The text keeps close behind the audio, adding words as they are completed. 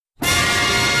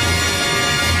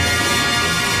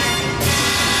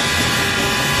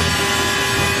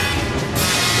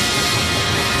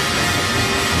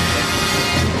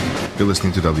You're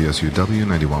listening to WSUW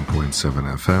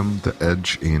 91.7 FM, The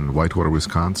Edge in Whitewater,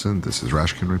 Wisconsin. This is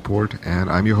Rashkin Report, and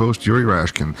I'm your host, Yuri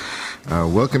Rashkin.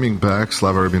 Welcoming back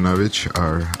Slava Rabinovich,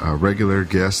 our regular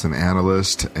guest and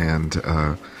analyst, and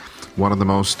one of the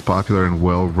most popular and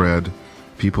well-read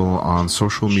people on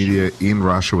social media in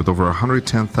Russia with over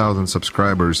 110,000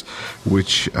 subscribers,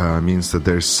 which means that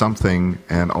there's something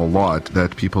and a lot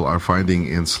that people are finding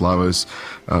in Slava's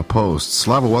posts.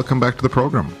 Slava, welcome back to the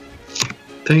program.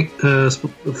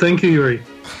 Thank you, Yuri.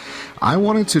 I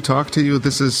wanted to talk to you.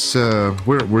 This is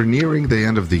we're nearing the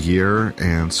end of the year,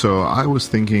 and so I was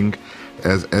thinking,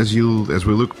 as we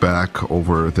look back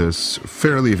over this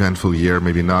fairly eventful year,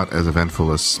 maybe not as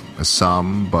eventful as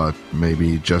some, but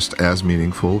maybe just as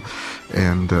meaningful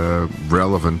and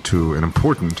relevant to and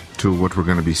important to what we're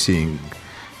going to be seeing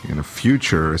in the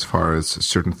future as far as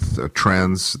certain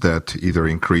trends that either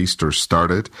increased or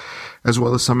started, as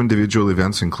well as some individual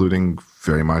events, including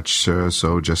very much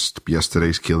so just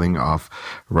yesterday's killing of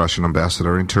Russian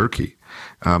ambassador in Turkey.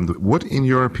 What, in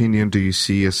your opinion, do you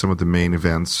see as some of the main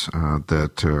events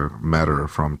that matter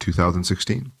from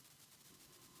 2016?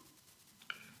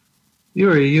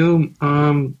 Yuri, you,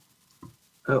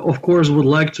 of course, would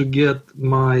like to get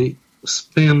my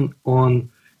spin on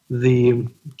the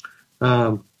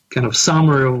kind of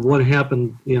summary of what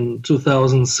happened in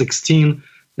 2016,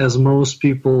 as most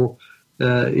people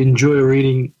enjoy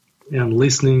reading and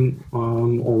listening or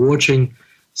watching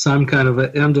some kind of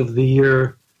an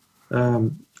end-of-the-year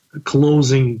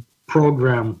closing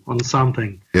program on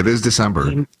something. It is December.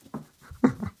 And,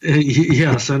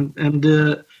 yes, and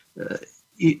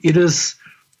it is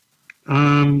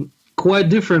quite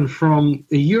different from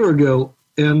a year ago,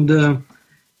 and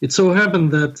it so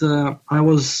happened that I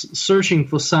was searching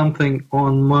for something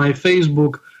on my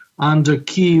Facebook under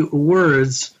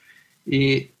keywords.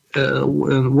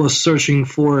 Was searching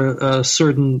for a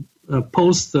certain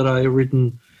post that I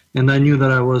written, and I knew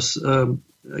that I was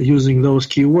using those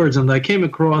keywords, and I came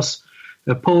across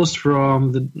a post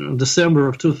from December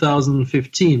of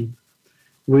 2015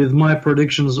 with my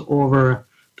predictions over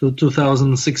to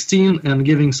 2016 and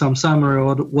giving some summary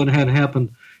of what had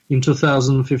happened in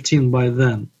 2015 by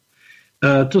then.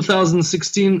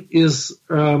 2016 is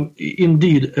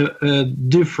indeed a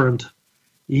different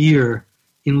year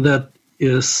in that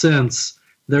sense.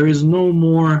 There is no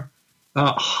more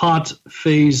hot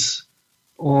phase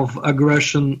of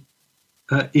aggression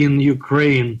in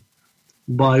Ukraine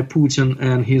by Putin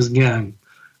and his gang.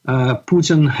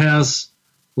 Putin has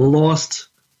lost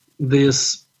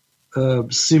this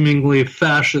seemingly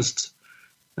fascist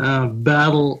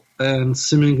battle and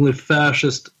seemingly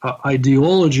fascist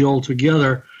ideology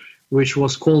altogether, which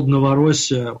was called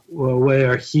Novorossiya,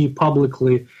 where he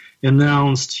publicly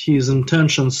announced his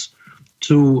intentions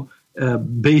to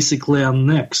basically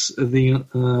annex the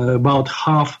about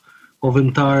half of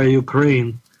entire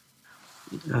Ukraine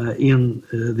in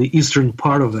the eastern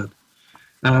part of it.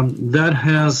 That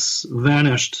has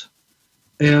vanished,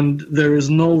 and there is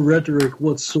no rhetoric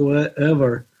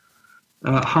whatsoever.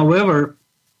 However,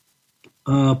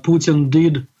 Putin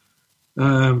did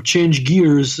change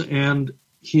gears, and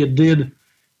he did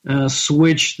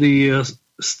switch the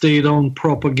state-owned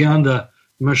propaganda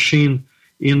machine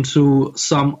into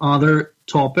some other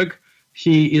topic.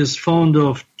 He is fond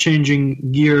of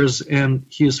changing gears, and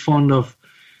he is fond of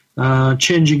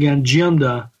changing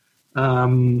agenda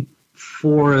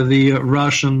for the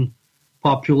Russian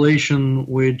population,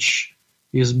 which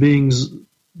is being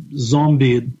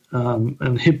zombied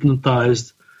and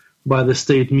hypnotized by the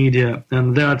state media.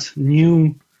 And that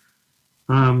new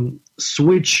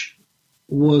switch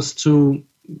was to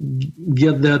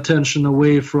get the attention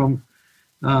away from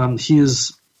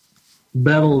his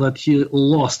battle that he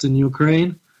lost in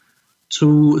Ukraine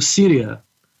to Syria,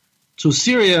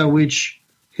 which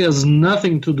has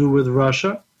nothing to do with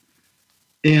Russia.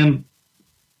 And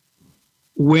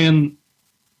when,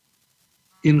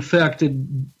 in fact, it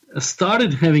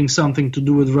started having something to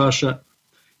do with Russia,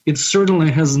 it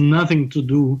certainly has nothing to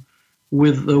do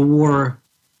with the war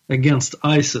against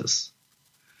ISIS.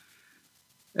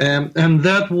 And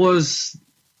that was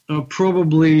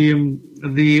probably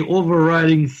the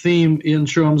overriding theme in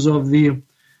terms of the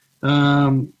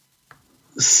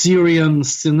Syrian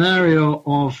scenario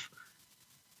of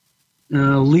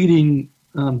leading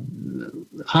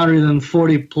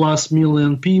 140 plus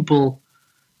million people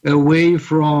away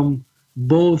from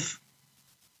both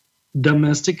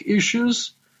domestic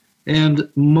issues and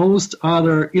most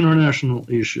other international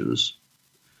issues.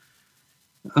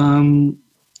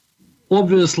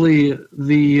 Obviously,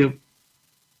 the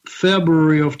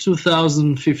February of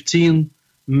 2015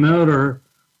 murder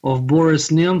of Boris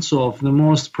Nemtsov, the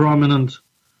most prominent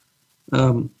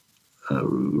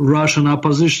Russian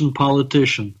opposition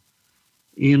politician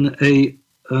in a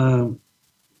kind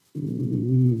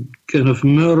of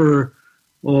murder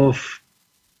of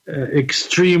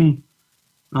extreme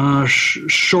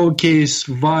showcase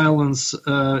violence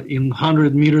in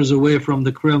 100 meters away from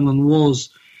the Kremlin walls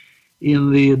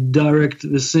in the direct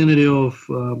vicinity of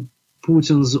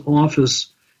Putin's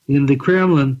office in the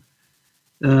Kremlin,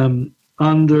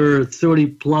 under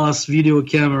 30-plus video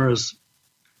cameras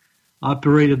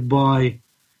operated by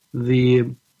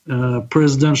the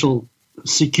presidential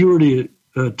security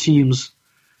teams,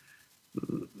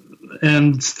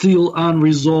 and still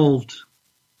unresolved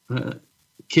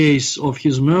case of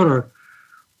his murder.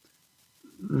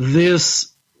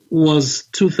 This was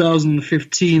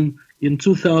 2015. In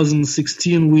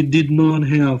 2016, we did not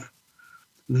have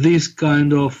this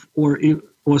kind of or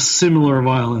similar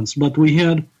violence, but we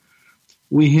had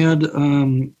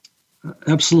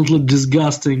absolutely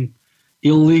disgusting,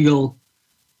 illegal,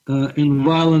 and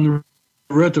violent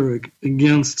rhetoric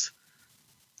against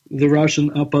the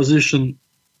Russian opposition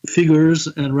figures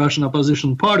and Russian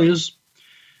opposition parties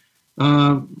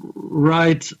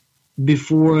right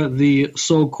before the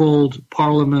so-called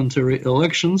parliamentary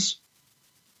elections.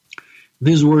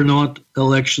 These were not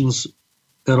elections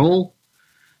at all.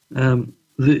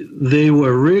 They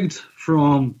were rigged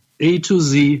from A to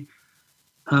Z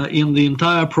in the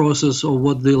entire process of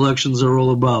what the elections are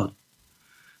all about.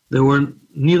 They were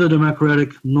neither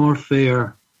democratic nor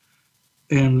fair,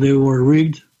 and they were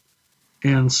rigged.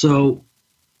 And so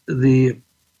the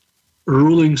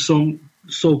ruling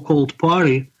so-called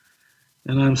party,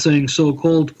 and I'm saying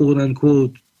so-called,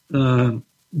 quote-unquote,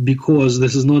 because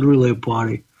this is not really a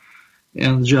party,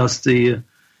 and just a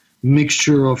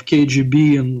mixture of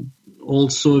KGB and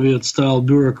old Soviet-style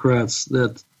bureaucrats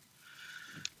that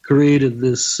created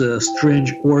this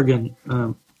strange organ,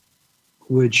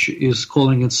 which is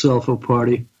calling itself a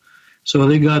party. So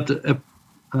they got a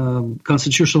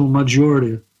constitutional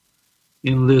majority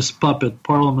in this puppet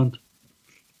parliament,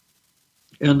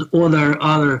 and all their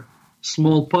other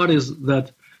small parties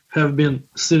that have been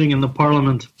sitting in the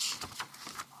parliament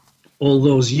all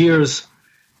those years,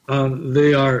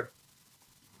 they are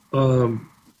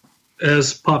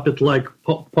as puppet-like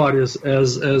parties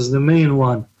as the main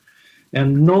one.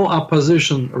 And no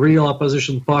real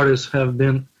opposition parties have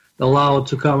been allowed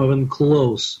to come even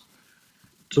close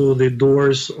to the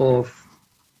doors of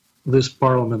this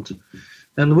parliament.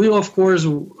 And we, of course,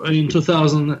 in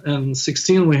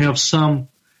 2016, we have some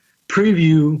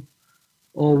preview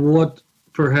of what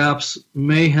perhaps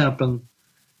may happen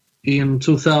in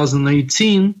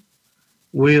 2018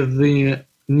 with the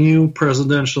new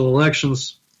presidential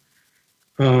elections,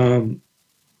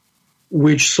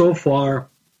 which so far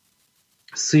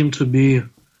seem to be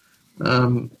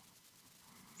in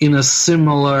a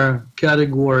similar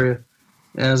category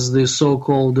as the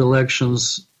so-called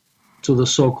elections to the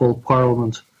so-called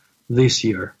parliament this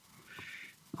year.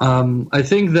 I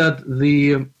think that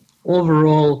the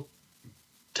overall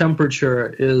temperature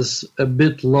is a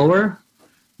bit lower,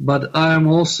 but I'm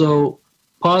also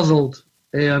puzzled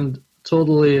and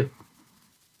totally,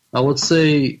 I would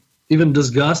say, even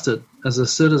disgusted as a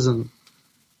citizen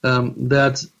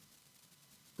that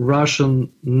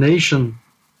Russian nation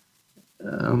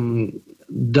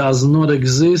does not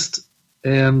exist,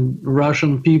 and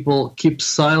Russian people keep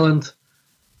silent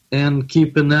and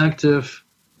keep inactive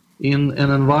in an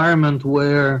environment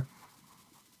where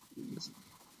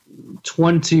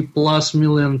 20 plus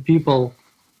million people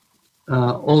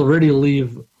already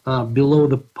live below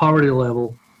the poverty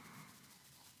level,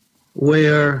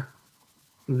 where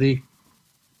the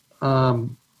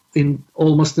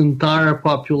almost entire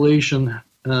population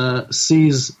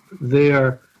sees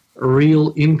their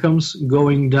real incomes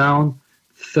going down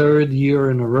third year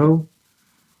in a row,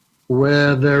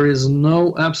 where there is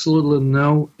absolutely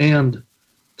no end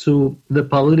to the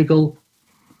political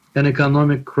and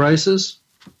economic crisis.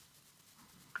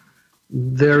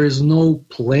 There is no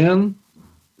plan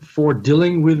for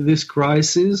dealing with this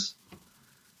crisis,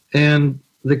 and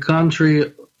the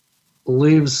country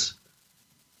lives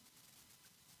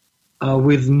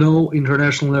with no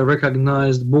internationally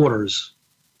recognized borders.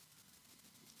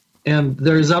 And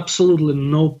there is absolutely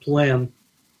no plan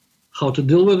how to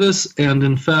deal with this. And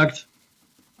in fact,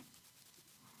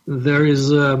 there is,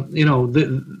 there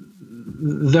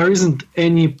isn't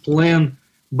any plan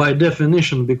by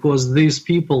definition, because these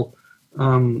people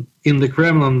in the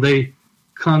Kremlin, they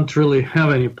can't really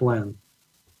have any plan.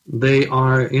 They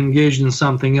are engaged in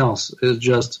something else. It's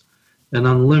just an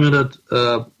unlimited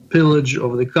pillage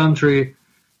of the country,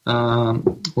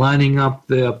 lining up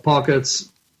their pockets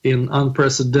in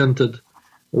unprecedented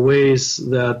ways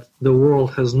that the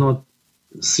world has not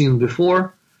seen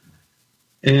before,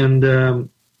 and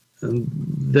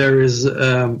there is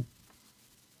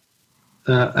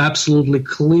absolutely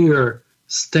clear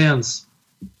stance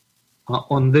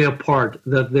on their part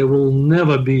that they will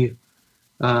never be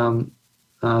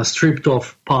stripped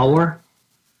of power.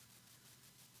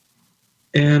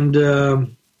 And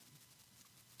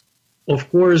of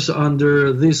course,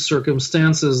 under these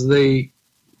circumstances, they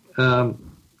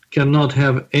cannot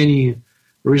have any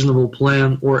reasonable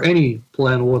plan or any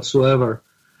plan whatsoever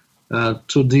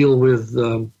to deal with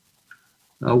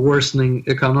a worsening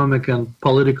economic and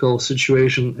political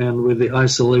situation and with the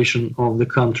isolation of the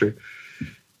country.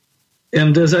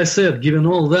 And as I said, given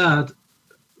all that,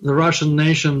 the Russian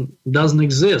nation doesn't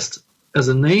exist as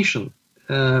a nation.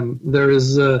 There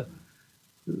is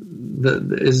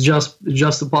it's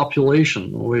just a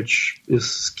population which is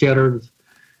scattered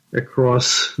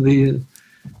across the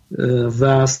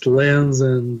vast lands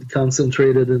and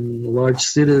concentrated in large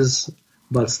cities,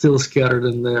 but still scattered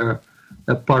in their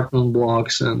apartment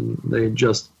blocks, and they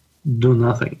just do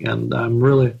nothing. And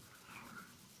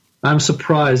I'm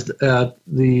surprised at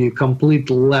the complete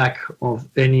lack of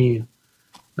any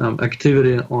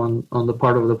activity on the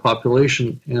part of the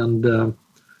population, and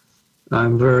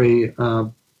I'm very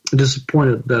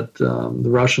disappointed that the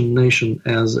Russian nation,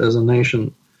 as a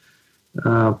nation,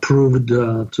 proved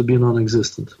to be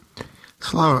non-existent.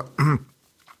 Slava,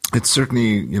 it's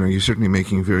certainly, you're certainly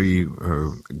making very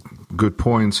good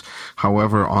points.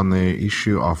 However, on the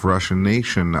issue of Russian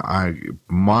nation,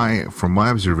 from my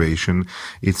observation,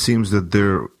 it seems that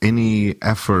there are any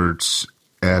efforts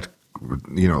at,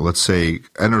 let's say,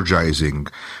 energizing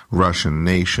Russian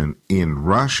nation in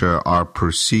Russia are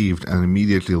perceived and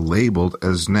immediately labeled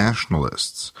as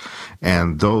nationalists.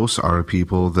 And those are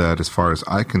people that, as far as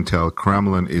I can tell,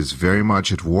 Kremlin is very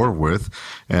much at war with,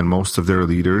 and most of their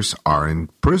leaders are in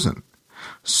prison.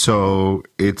 So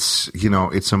it's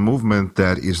a movement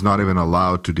that is not even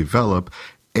allowed to develop.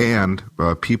 And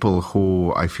people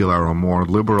who I feel are on a more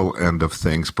liberal end of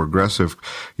things, progressive,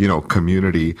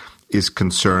 community, is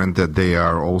concerned that they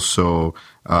are also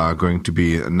going to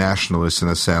be nationalists in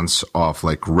a sense of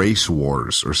like race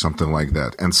wars or something like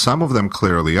that. And some of them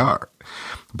clearly are.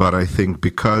 But I think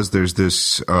because there's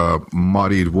this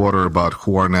muddied water about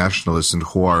who are nationalists and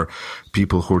who are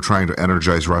people who are trying to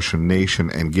energize Russian nation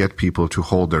and get people to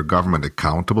hold their government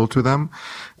accountable to them,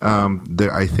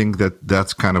 I think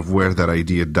that's kind of where that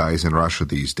idea dies in Russia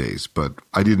these days. But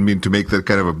I didn't mean to make that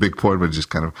kind of a big point, but it just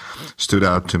kind of stood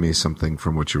out to me, something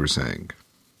from what you were saying.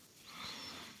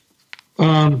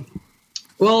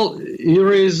 Well, you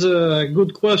raise a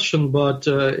good question, but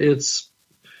it's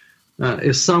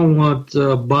somewhat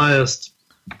biased,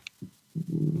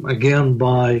 again,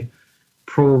 by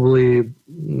probably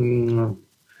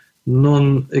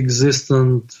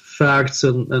non-existent facts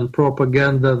and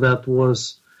propaganda that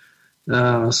was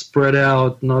spread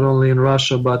out not only in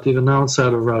Russia but even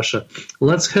outside of Russia.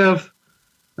 Let's have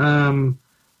an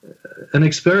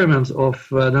experiment of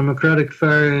democratic,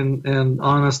 fair, and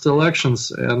honest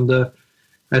elections, and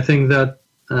I think that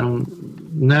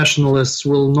nationalists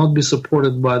will not be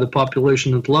supported by the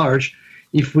population at large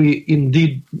if we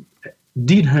indeed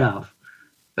did have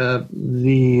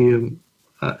the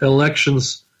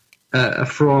elections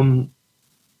from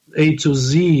A to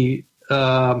Z.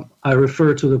 I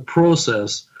refer to the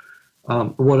process,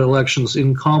 what elections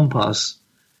encompass.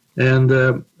 And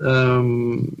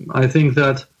I think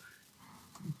that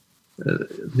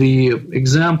the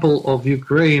example of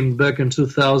Ukraine back in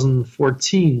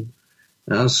 2014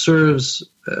 serves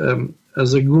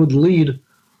as a good lead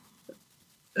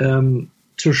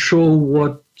to show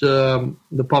what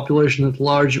the population at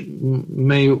large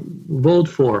may vote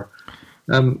for.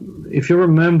 If you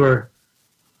remember,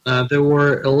 there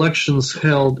were elections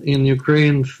held in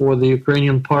Ukraine for the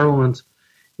Ukrainian parliament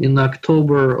in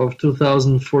October of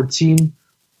 2014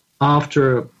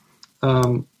 after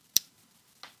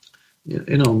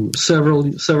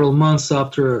several months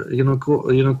after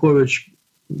Yanukovych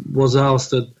was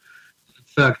ousted, in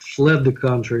fact, fled the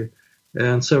country,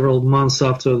 and several months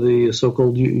after the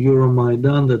so-called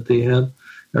Euromaidan that they had,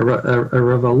 a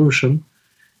revolution.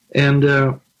 And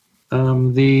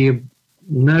the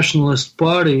Nationalist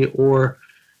Party or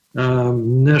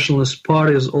nationalist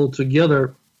parties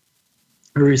altogether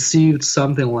received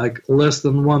something like less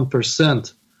than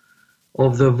 1%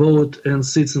 of the vote and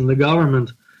seats in the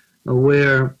government,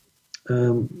 where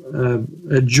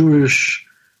a Jewish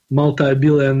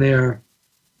multi-billionaire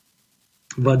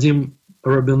Vadim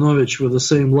Rabinovich, with the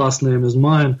same last name as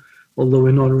mine, although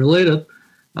we're not related,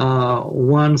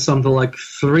 won something like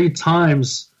 3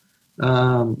 times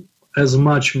as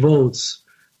much votes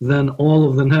than all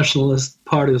of the nationalist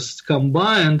parties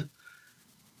combined,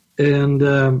 and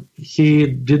he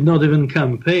did not even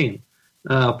campaign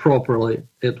properly.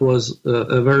 It was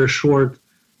a very short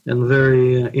and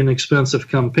very inexpensive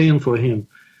campaign for him.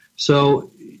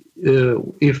 So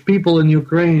if people in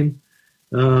Ukraine,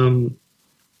 and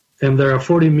there are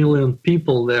 40 million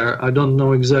people there, I don't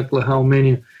know exactly how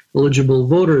many eligible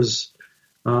voters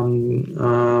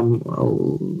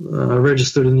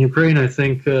registered in Ukraine. I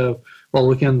think,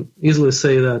 we can easily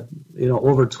say that,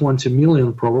 over 20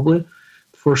 million probably,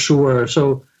 for sure.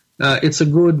 So it's a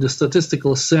good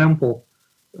statistical sample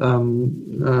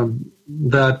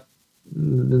that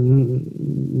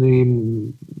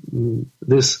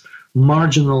this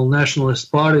marginal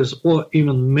nationalist parties or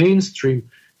even mainstream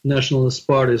nationalist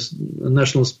parties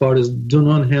do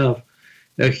not have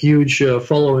a huge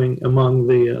following among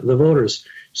the voters.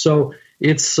 So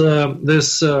it's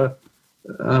this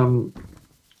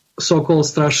so-called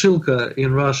strashilka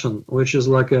in Russian, which is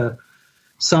like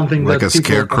something like that a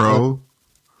scarecrow.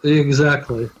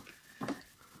 Exactly.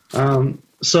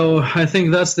 So I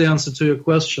think that's the answer to your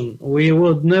question. We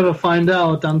would never find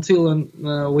out until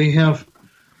we have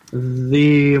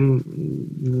the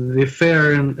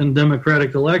fair and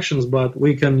democratic elections, but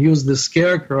we can use the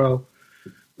scarecrow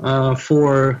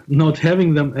for not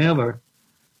having them ever.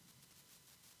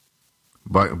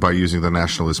 By using the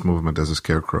nationalist movement as a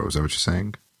scarecrow, is that what you're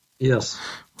saying? Yes.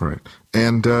 Right.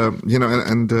 And,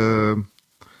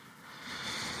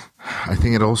 I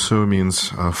think it also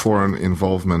means foreign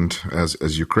involvement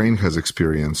as Ukraine has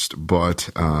experienced,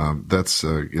 but that's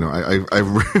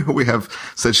we have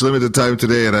such limited time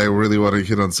today, and I really want to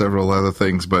hit on several other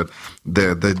things. But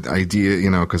the idea,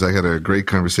 because I had a great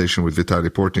conversation with Vitaly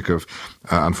Portnikov,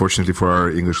 unfortunately for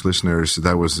our English listeners,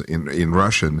 that was in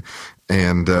Russian.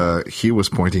 And he was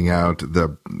pointing out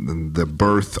the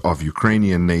birth of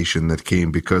Ukrainian nation that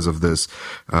came because of this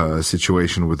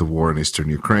situation with the war in eastern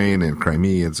Ukraine and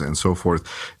Crimea and so forth.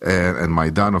 And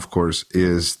Maidan, of course,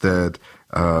 is that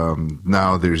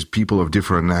now there's people of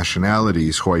different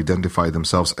nationalities who identify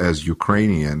themselves as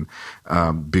Ukrainian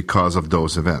because of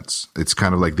those events. It's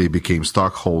kind of like they became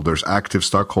stockholders, active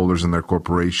stockholders in their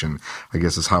corporation, I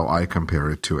guess is how I compare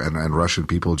it to. And Russian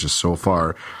people just so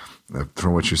far,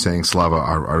 from what you're saying, Slava,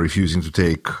 are refusing to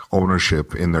take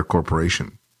ownership in their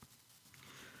corporation.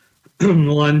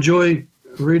 Well, I enjoy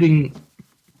reading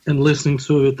and listening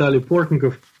to Vitaly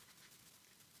Portnikov,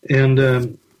 and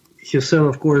he said,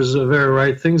 of course, very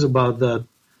right things about that.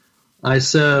 I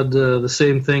said the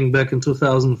same thing back in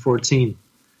 2014.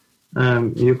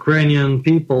 Ukrainian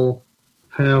people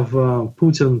have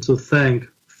Putin to thank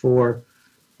for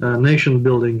nation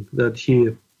building that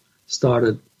he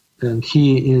started. And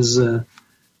he is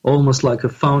almost like the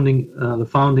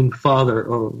founding father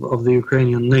of the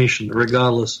Ukrainian nation,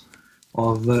 regardless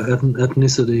of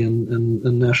ethnicity and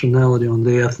nationality on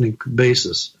the ethnic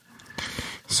basis.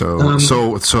 So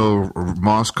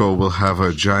Moscow will have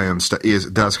a giant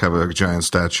does have a giant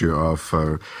statue of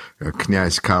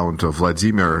Knyaz Count of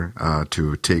Vladimir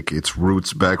to take its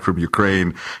roots back from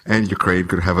Ukraine, and Ukraine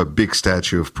could have a big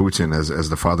statue of Putin as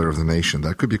the father of the nation.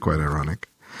 That could be quite ironic.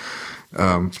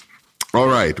 All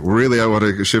right. Really, I want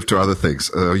to shift to other things.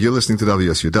 You're listening to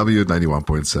WSUW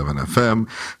 91.7 FM,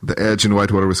 The Edge in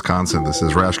Whitewater, Wisconsin. This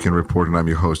is Rashkin Report, and I'm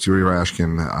your host, Yuri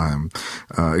Rashkin. I'm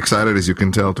excited, as you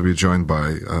can tell, to be joined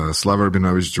by Slava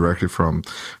Urbinovich, directly from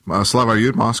Slava, are you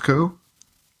in Moscow?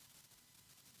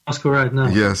 Moscow right now.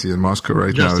 Yes, you're in Moscow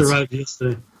right now. Just arrived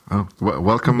yesterday. Oh,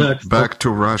 welcome back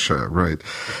to Russia, right.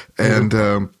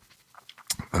 And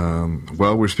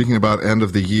well, we're speaking about end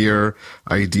of the year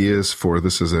ideas for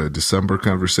this is a December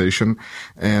conversation.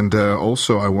 And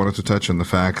also I wanted to touch on the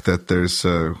fact that there's,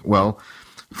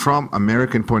 from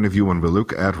American point of view, when we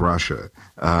look at Russia,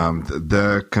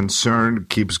 the concern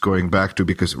keeps going back to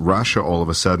because Russia all of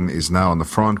a sudden is now on the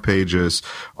front pages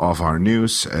of our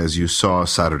news. As you saw,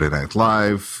 Saturday Night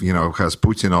Live, has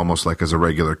Putin almost like as a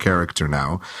regular character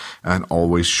now and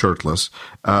always shirtless.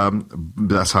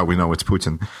 That's how we know it's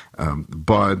Putin.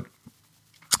 But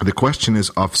the question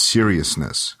is of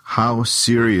seriousness. How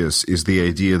serious is the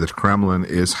idea that Kremlin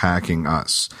is hacking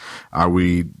us?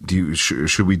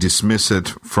 Should we dismiss it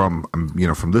from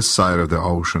this side of the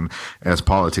ocean as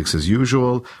politics as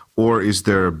usual, or is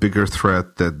there a bigger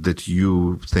threat that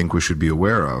you think we should be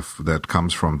aware of that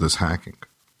comes from this hacking?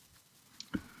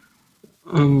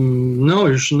 No,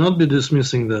 you should not be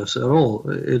dismissing this at all.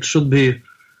 It should be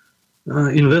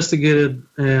investigated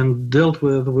and dealt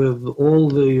with all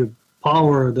the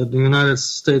power that the United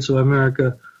States of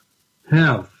America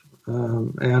have.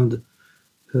 And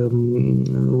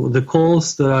the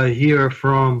calls that I hear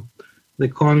from the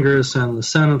Congress and the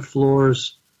Senate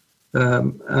floors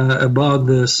about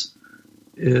this,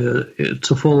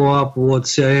 to follow up what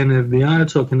CIA and FBI are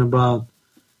talking about.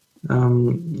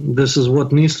 This is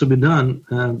what needs to be done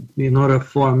in order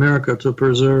for America to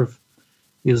preserve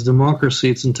its democracy,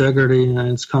 its integrity, and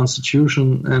its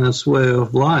constitution, and its way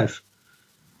of life.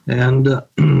 And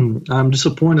I'm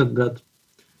disappointed that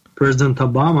President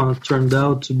Obama turned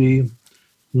out to be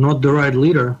not the right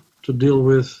leader to deal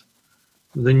with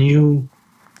the new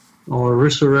or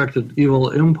resurrected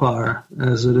evil empire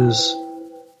as it is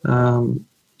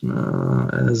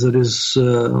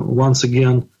once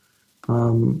again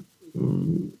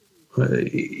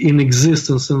in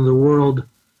existence in the world,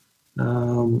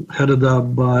 headed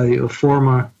up by a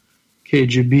former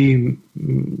KGB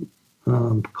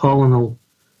colonel.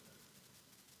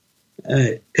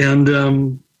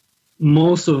 And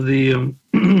most of the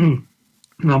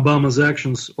Obama's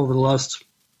actions over the last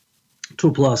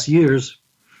 2+ years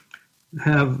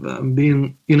have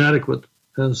been inadequate,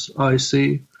 as I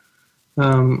see.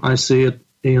 I see it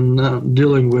in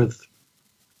dealing with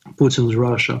Putin's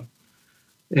Russia.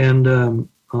 And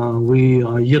we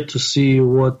are yet to see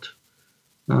what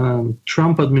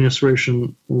Trump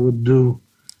administration would do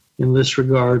in this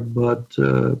regard. But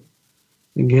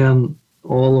again,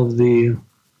 all of the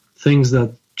things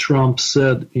that Trump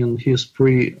said in his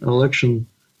pre-election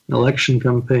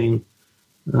campaign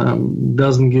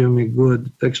doesn't give me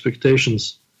good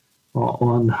expectations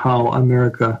on how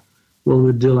America will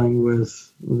be dealing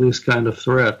with this kind of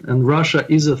threat. And Russia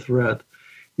is a threat.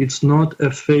 It's not a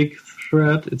fake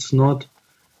threat. It's not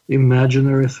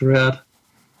imaginary threat.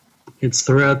 It's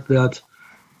threat that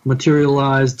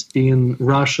materialized in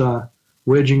Russia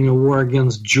waging a war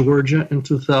against Georgia in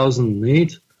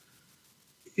 2008,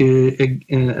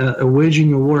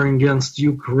 waging a war against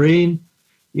Ukraine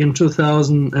in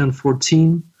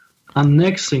 2014,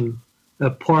 annexing a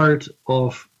part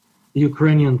of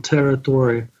Ukrainian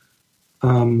territory,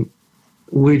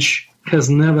 which has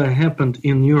never happened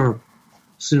in Europe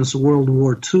since World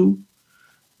War II.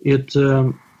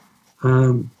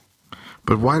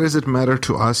 But why does it matter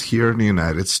to us here in the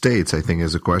United States, I think,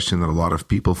 is a question that a lot of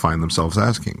people find themselves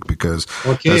asking. Because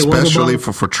especially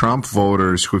for Trump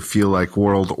voters who feel like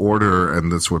world order,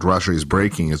 and that's what Russia is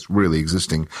breaking, is really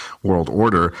existing world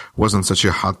order, wasn't such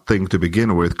a hot thing to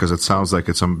begin with, because it sounds like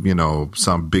it's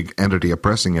some big entity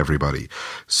oppressing everybody.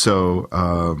 So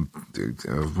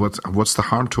what's the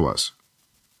harm to us?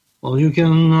 Well, you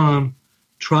can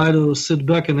try to sit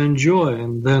back and enjoy,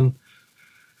 and then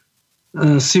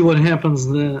see what happens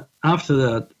after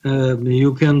that.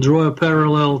 You can draw a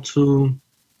parallel to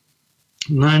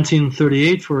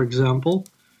 1938, for example,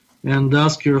 and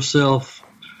ask yourself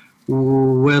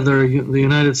whether the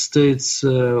United States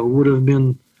would have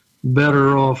been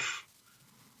better off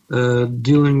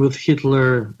dealing with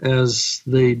Hitler as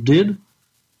they did,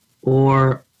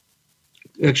 or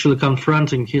actually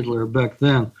confronting Hitler back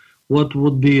then. What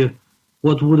would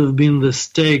have been the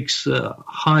stakes,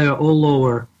 higher or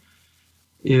lower,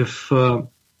 if the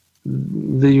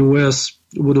U.S.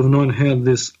 would have not had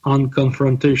this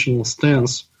unconfrontational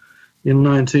stance in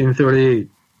 1938.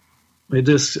 It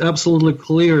is absolutely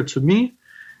clear to me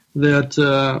that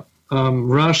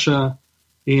Russia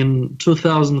in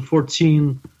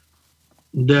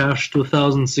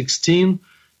 2014-2016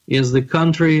 is the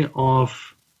country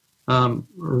of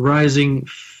rising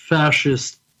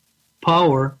fascist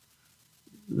power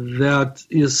that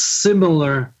is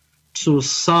similar to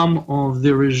some of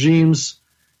the regimes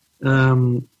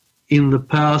in the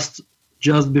past,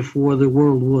 just before the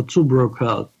World War II broke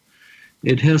out.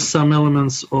 It has some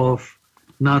elements of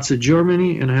Nazi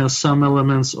Germany, it has some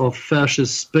elements of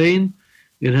fascist Spain,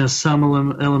 it has some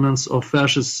elements of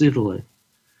fascist Italy.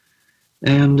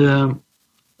 And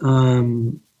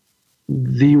the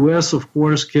U.S., of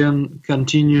course, can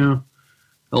continue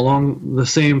along the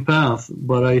same path,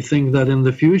 but I think that in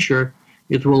the future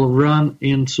it will run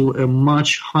into a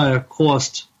much higher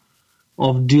cost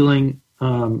of dealing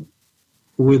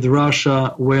with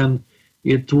Russia when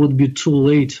it would be too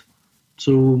late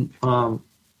to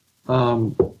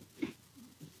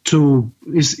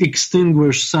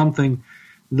extinguish something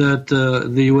that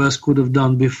the U.S. could have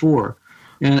done before.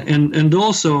 And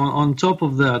also, on top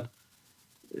of that,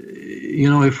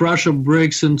 if Russia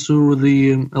breaks into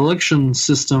the election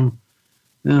system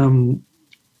in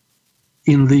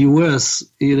the U.S.,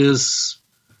 it is,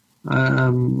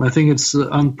 I think it's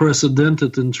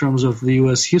unprecedented in terms of the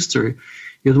U.S. history.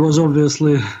 It was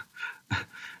obviously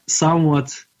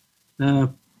somewhat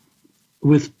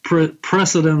with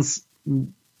precedence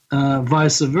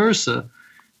vice versa.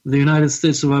 The United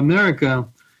States of America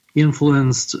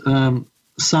influenced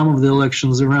some of the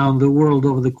elections around the world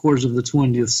over the course of the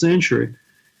 20th century.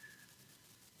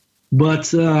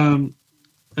 But the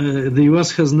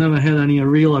U.S. has never had any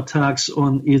real attacks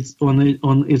on its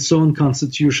own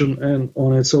constitution and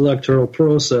on its electoral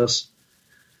process,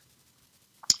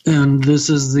 and this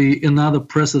is another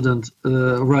precedent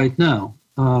right now.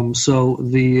 So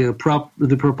the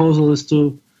proposal is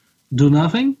to do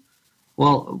nothing.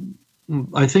 Well,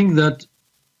 I think that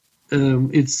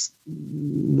it's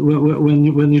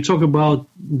when you talk about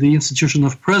the institution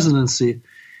of presidency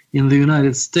in the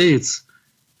United States.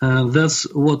 That's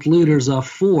what leaders are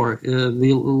for.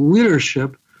 The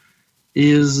leadership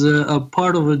is a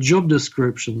part of a job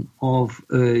description of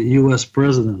a U.S.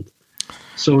 president.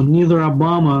 So neither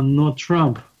Obama nor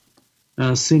Trump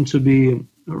seem to be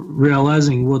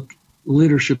realizing what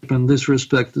leadership in this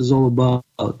respect is all about.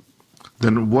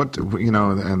 Then what,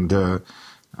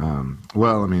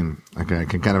 well, I mean, I can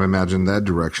kind of imagine that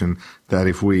direction, that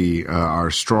if we are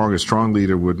a strong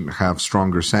leader would have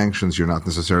stronger sanctions. You're not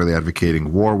necessarily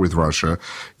advocating war with Russia.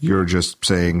 You're just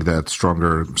saying that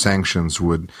stronger sanctions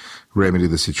would remedy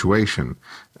the situation.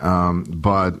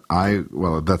 That's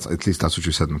at least that's what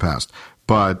you said in the past.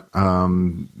 But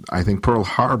I think Pearl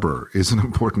Harbor is an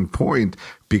important point,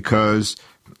 because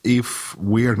if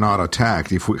we are not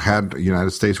attacked, if the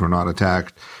United States were not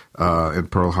attacked in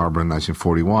Pearl Harbor in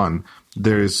 1941,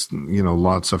 there's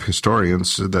lots of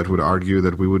historians that would argue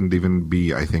that we wouldn't even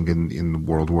be, I think, in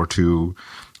World War II,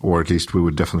 or at least we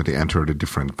would definitely enter at a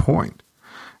different point.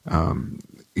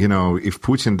 If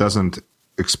Putin doesn't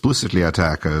explicitly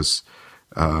attack us,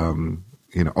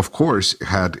 of course,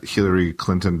 had Hillary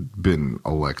Clinton been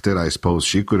elected, I suppose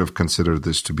she could have considered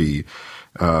this to be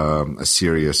a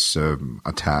serious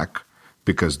attack,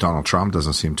 because Donald Trump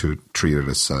doesn't seem to treat it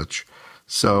as such.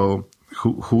 So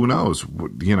who knows?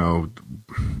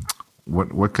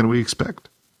 What can we expect?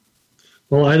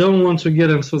 Well, I don't want to get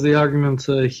into the argument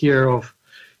here of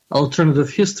alternative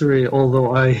history,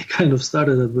 although I kind of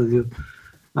started it with you.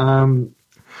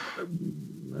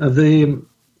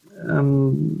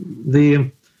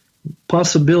 The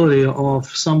possibility of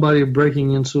somebody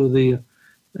breaking into the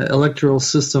electoral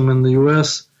system in the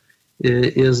U.S.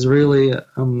 is really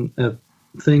a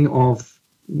thing of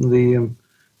the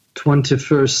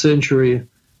 21st century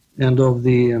and of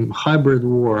the hybrid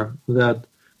war that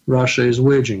Russia is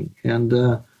waging.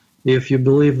 And if you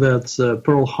believe that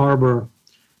Pearl Harbor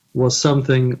was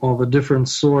something of a different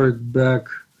sort back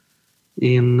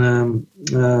in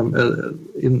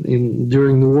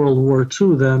during the World War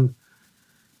II, then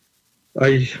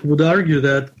I would argue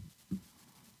that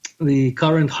the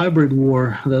current hybrid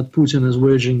war that Putin is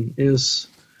waging is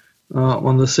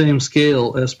on the same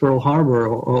scale as Pearl Harbor,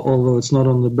 although it's not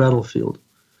on the battlefield,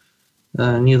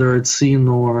 neither at sea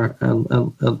nor at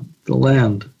the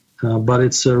land, but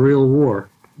it's a real war.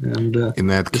 And in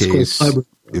that case,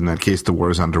 the war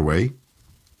is underway.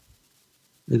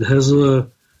 It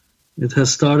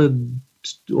has started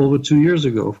over 2 years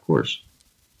ago, of course,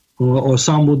 or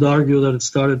some would argue that it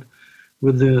started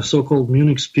with the so-called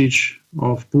Munich speech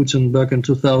of Putin back in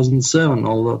 2007,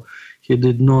 although he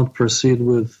did not proceed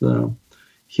with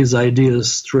his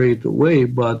ideas straight away.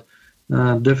 But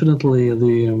definitely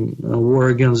the war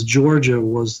against Georgia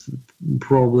was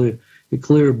probably a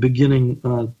clear beginning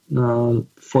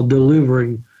for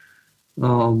delivering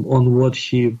on what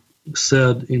he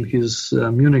said in his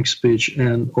Munich speech,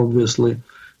 and obviously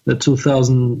the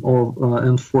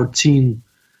 2014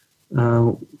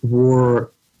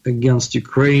 war against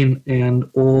Ukraine and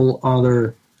all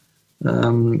other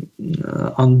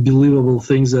unbelievable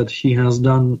things that he has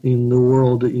done in the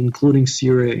world, including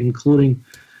Syria, including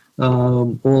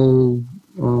all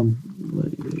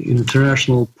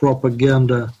international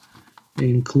propaganda,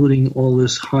 including all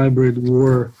this hybrid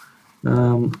war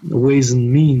ways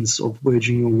and means of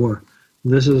waging a war.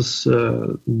 This is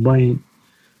by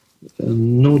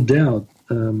no doubt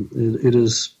it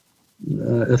is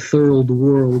a third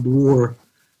world war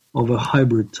of a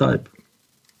hybrid type.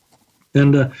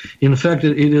 And in fact,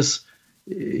 it is,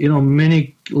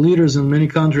 many leaders in many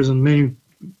countries and many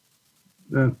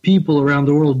people around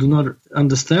the world do not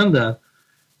understand that,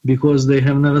 because they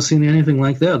have never seen anything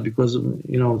like that, because,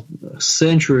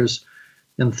 centuries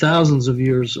and thousands of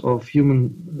years of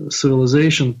human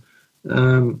civilization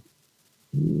did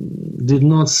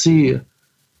not see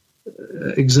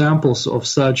examples of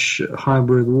such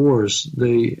hybrid wars.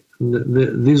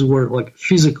 These were like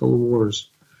physical wars.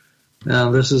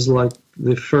 And this is like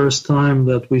the first time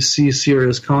that we see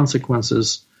serious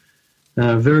consequences,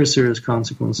 very serious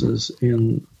consequences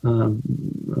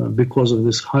because of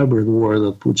this hybrid war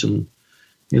that Putin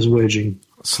is waging.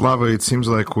 Slava, it seems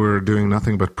like we're doing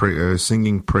nothing but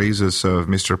singing praises of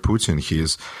Mr. Putin. He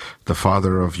is the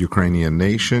father of Ukrainian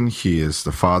nation. He is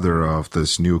the father of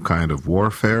this new kind of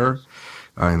warfare.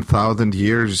 In 1,000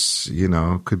 years,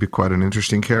 could be quite an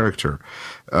interesting character.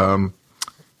 I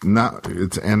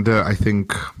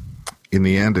think in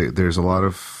the end, there's a lot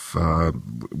of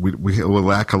we will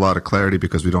lack a lot of clarity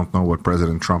because we don't know what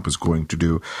President Trump is going to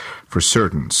do for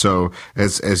certain. So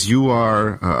as you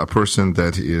are a person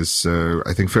that is,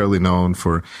 I think, fairly known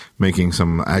for making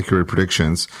some accurate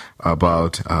predictions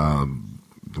about,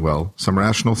 some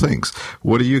rational things,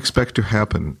 what do you expect to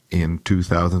happen in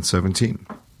 2017?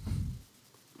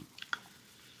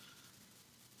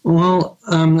 Well,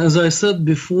 as I said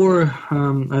before,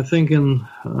 I think in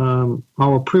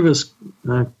our previous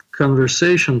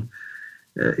conversation,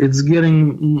 it's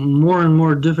getting more and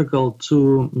more difficult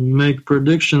to make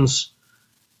predictions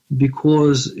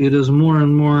because it is more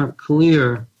and more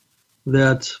clear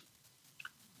that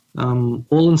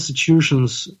all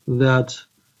institutions that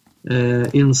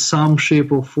in some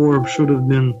shape or form should have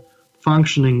been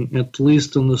functioning, at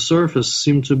least on the surface,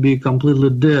 seem to be completely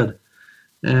dead.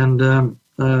 And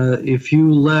if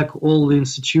you lack all the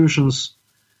institutions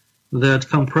that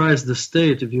comprise the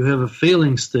state, if you have a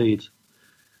failing state,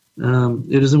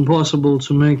 it is impossible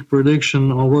to make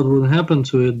prediction of what will happen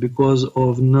to it because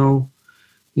of no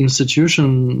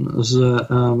institutions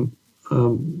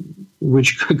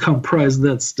which comprise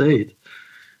that state.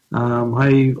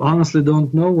 I honestly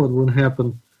don't know what will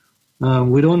happen.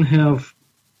 We don't have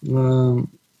not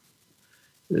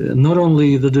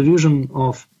only the division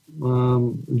of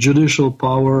judicial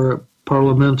power,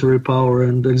 parliamentary power,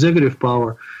 and executive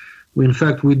power. In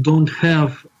fact, we don't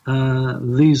have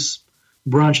these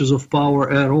branches of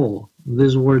power at all.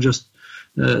 These were just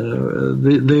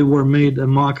they were made a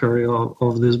mockery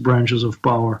of these branches of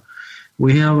power.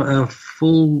 We have a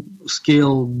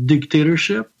full-scale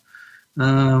dictatorship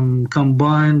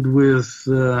combined with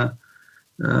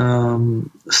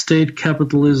state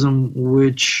capitalism,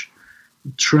 which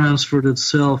transferred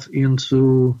itself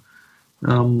into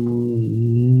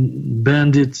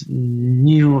bandit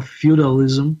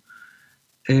neo-feudalism,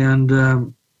 and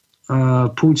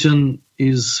Putin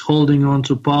is holding on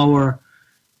to power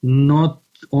not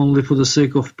only for the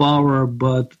sake of power,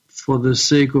 but for the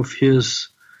sake of his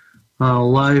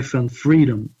life and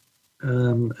freedom.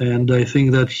 And I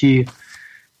think that he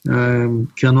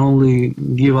can only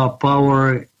give up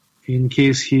power in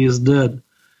case he is dead.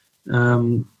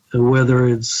 Whether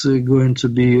it's going to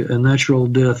be a natural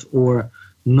death or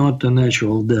not a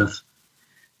natural death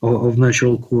of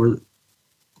natural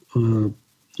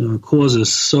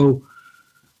causes. So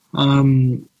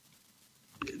in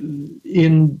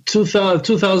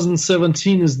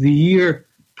 2017 is the year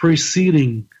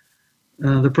preceding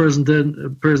the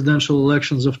presidential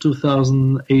elections of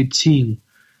 2018.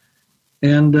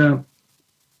 And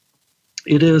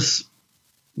it is,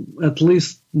 at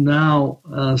least now,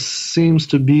 seems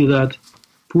to be that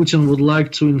Putin would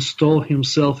like to install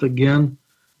himself again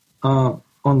on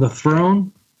the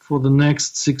throne for the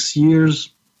next 6 years.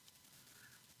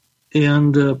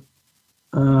 And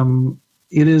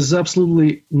it is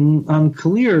absolutely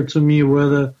unclear to me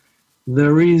whether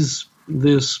there is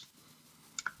this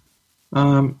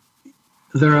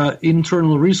there are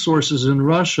internal resources in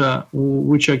Russia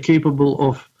which are capable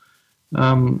of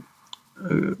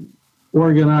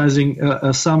organizing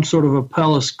some sort of a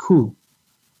palace coup.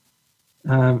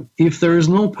 If there is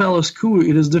no palace coup,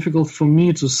 it is difficult for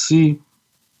me to see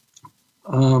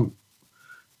that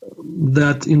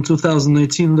in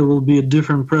 2018 there will be a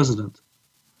different president.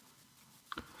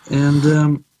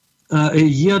 And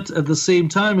yet, at the same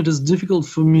time, it is difficult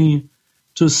for me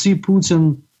to see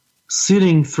Putin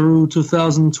sitting through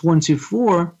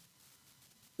 2024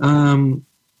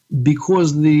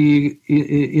 because the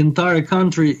entire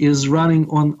country is running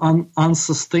on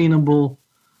unsustainable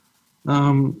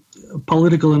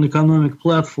political and economic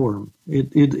platform.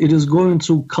 It is going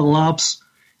to collapse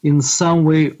in some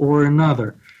way or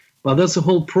another. But that's the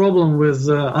whole problem with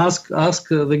ask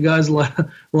the guys like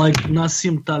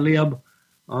Nassim Taleb,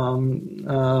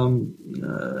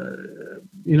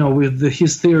 with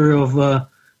his theory of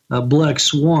black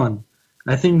swan.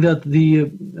 I think that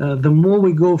the more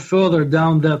we go further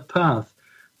down that path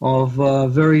of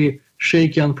very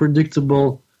shaky,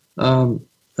 unpredictable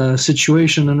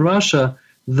situation in Russia,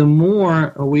 the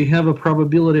more we have a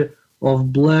probability of a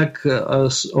black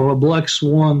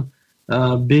swan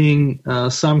being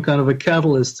some kind of a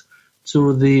catalyst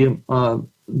to the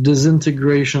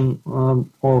disintegration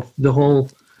of the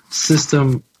whole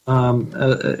system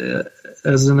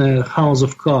as in a house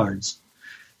of cards.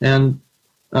 And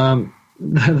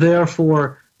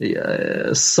therefore,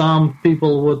 Some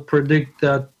people would predict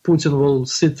that Putin will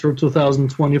sit through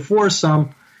 2024.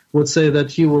 Some would say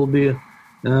that he will be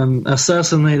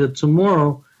assassinated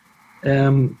tomorrow.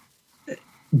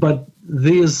 But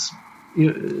these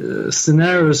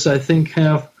scenarios, I think,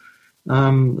 have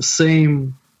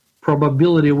same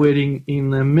probability weighting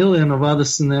in a million of other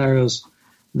scenarios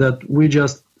that we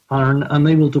just are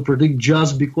unable to predict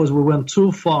just because we went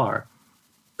too far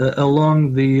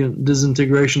along the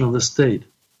disintegration of the state.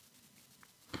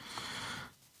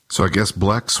 So I guess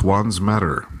black swans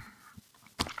matter.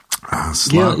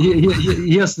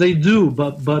 Yes, they do,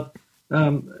 but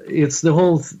it's the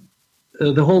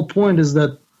whole point is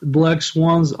that black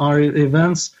swans are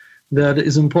events that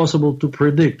is impossible to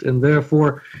predict, and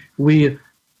therefore we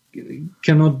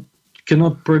cannot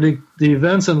predict the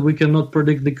events, and we cannot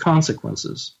predict the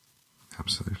consequences.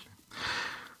 Absolutely.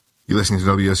 You're listening to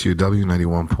WSUW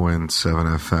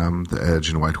 91.7 FM, The Edge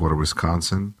in Whitewater,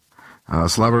 Wisconsin.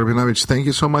 Slava Rabinovich, thank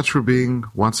you so much for being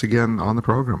once again on the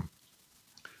program.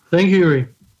 Thank you, Yuri.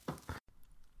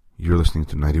 You're listening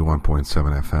to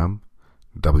 91.7 FM,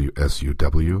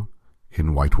 WSUW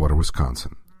in Whitewater,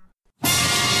 Wisconsin.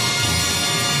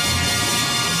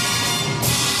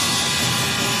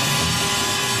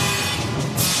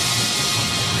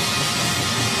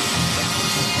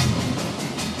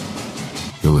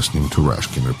 You're listening to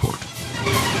Rashkin Report.